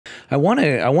I want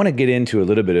to get into a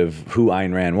little bit of who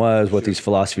Ayn Rand was, what these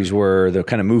philosophies were, the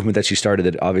kind of movement that she started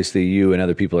that obviously you and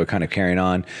other people are kind of carrying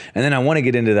on. And then I want to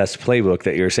get into this playbook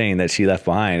that you're saying that she left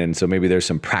behind. And so maybe there's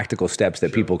some practical steps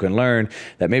that people can learn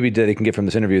that maybe they can get from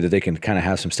this interview that they can kind of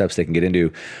have some steps they can get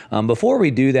into. Before we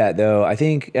do that though, I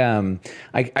think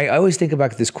I always think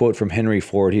about this quote from Henry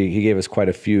Ford. He gave us quite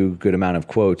a few good amount of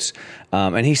quotes.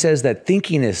 And he says that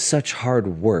thinking is such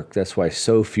hard work. That's why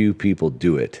so few people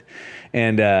do it.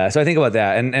 And so I think about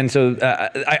that. And so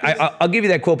I'll give you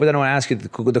that quote, but then I want to ask you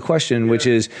the question, which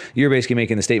is you're basically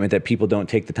making the statement that people don't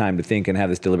take the time to think and have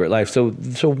this deliberate life. So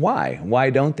why? Why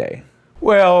don't they?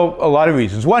 Well, a lot of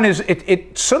reasons. One is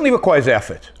it certainly requires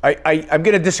effort. I'm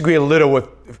going to disagree a little with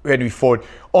Henry Ford,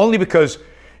 only because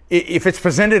if it's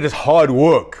presented as hard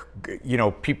work,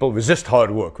 people resist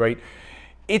hard work, right?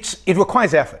 It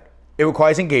requires effort. It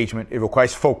requires engagement. It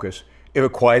requires focus. It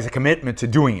requires a commitment to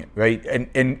doing it, right?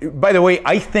 And by the way,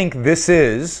 I think this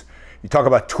is, you talk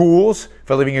about tools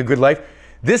for living a good life,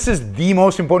 this is the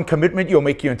most important commitment you'll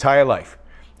make your entire life.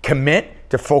 Commit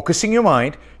to focusing your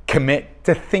mind, commit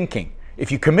to thinking.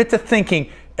 If you commit to thinking,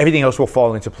 everything else will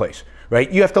fall into place,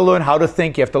 right? You have to learn how to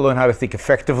think, you have to learn how to think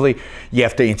effectively, you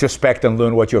have to introspect and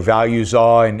learn what your values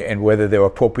are and whether they're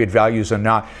appropriate values or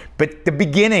not. But the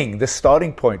beginning, the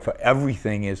starting point for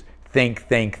everything is think,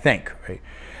 right?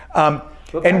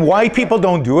 And why people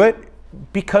don't do it?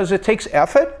 Because it takes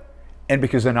effort and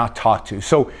because they're not taught to.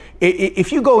 So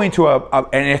if you go into an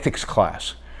ethics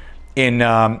class at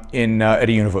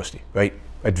a university, right?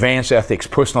 Advanced ethics,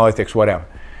 personal ethics, whatever.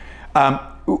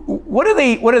 What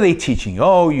are they teaching?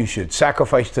 Oh, you should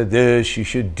sacrifice to this, you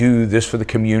should do this for the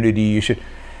community, you should.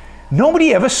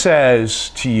 Nobody ever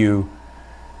says to you,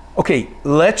 okay,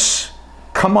 let's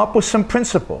come up with some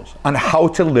principles on how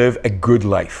to live a good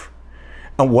life.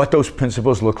 And what those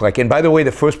principles look like. And by the way,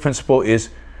 the first principle is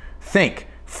think,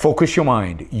 focus your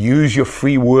mind, use your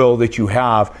free will that you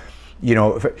have.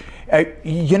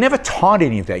 You're never taught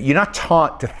any of that. You're not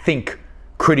taught to think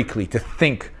critically, to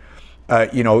think,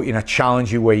 in a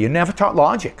challenging way. You're never taught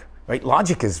logic, right?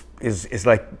 Logic is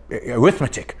like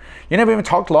arithmetic. You never even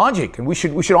taught logic, and we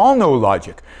should all know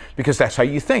logic because that's how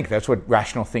you think. That's what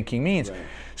rational thinking means. Right.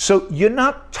 So you're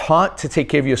not taught to take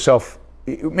care of yourself.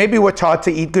 Maybe we're taught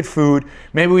to eat good food.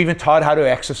 Maybe we're even taught how to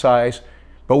exercise,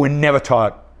 but we're never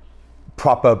taught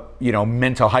proper,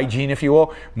 mental hygiene, if you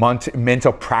will,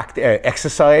 mental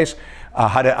exercise,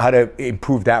 how to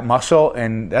improve that muscle.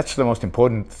 And that's the most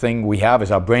important thing we have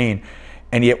is our brain.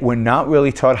 And yet we're not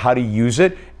really taught how to use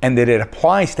it and that it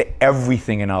applies to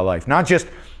everything in our life, not just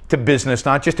to business,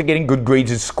 not just to getting good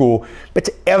grades in school, but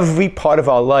to every part of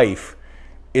our life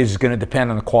is going to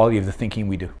depend on the quality of the thinking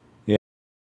we do.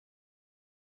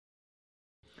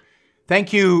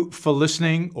 Thank you for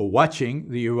listening or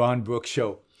watching the Yaron Brook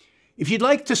Show. If you'd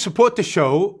like to support the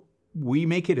show, we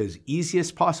make it as easy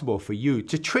as possible for you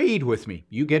to trade with me.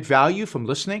 You get value from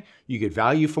listening. You get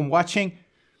value from watching.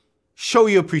 Show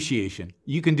your appreciation.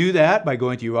 You can do that by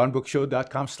going to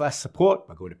yaronbrookshow.com/support,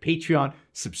 by going to Patreon,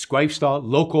 Subscribestar,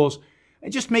 Locals,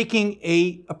 and just making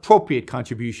an appropriate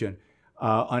contribution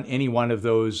on any one of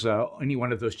those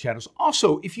channels.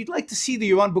 Also, if you'd like to see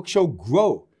the Yaron Brook Show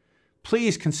grow,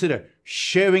 please consider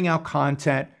sharing our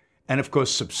content and, of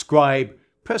course, subscribe.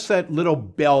 Press that little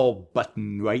bell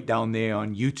button right down there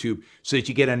on YouTube so that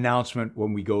you get an announcement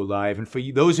when we go live. And for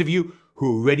those of you who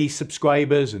are already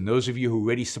subscribers and those of you who are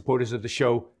already supporters of the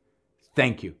show,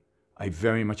 thank you. I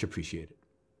very much appreciate it.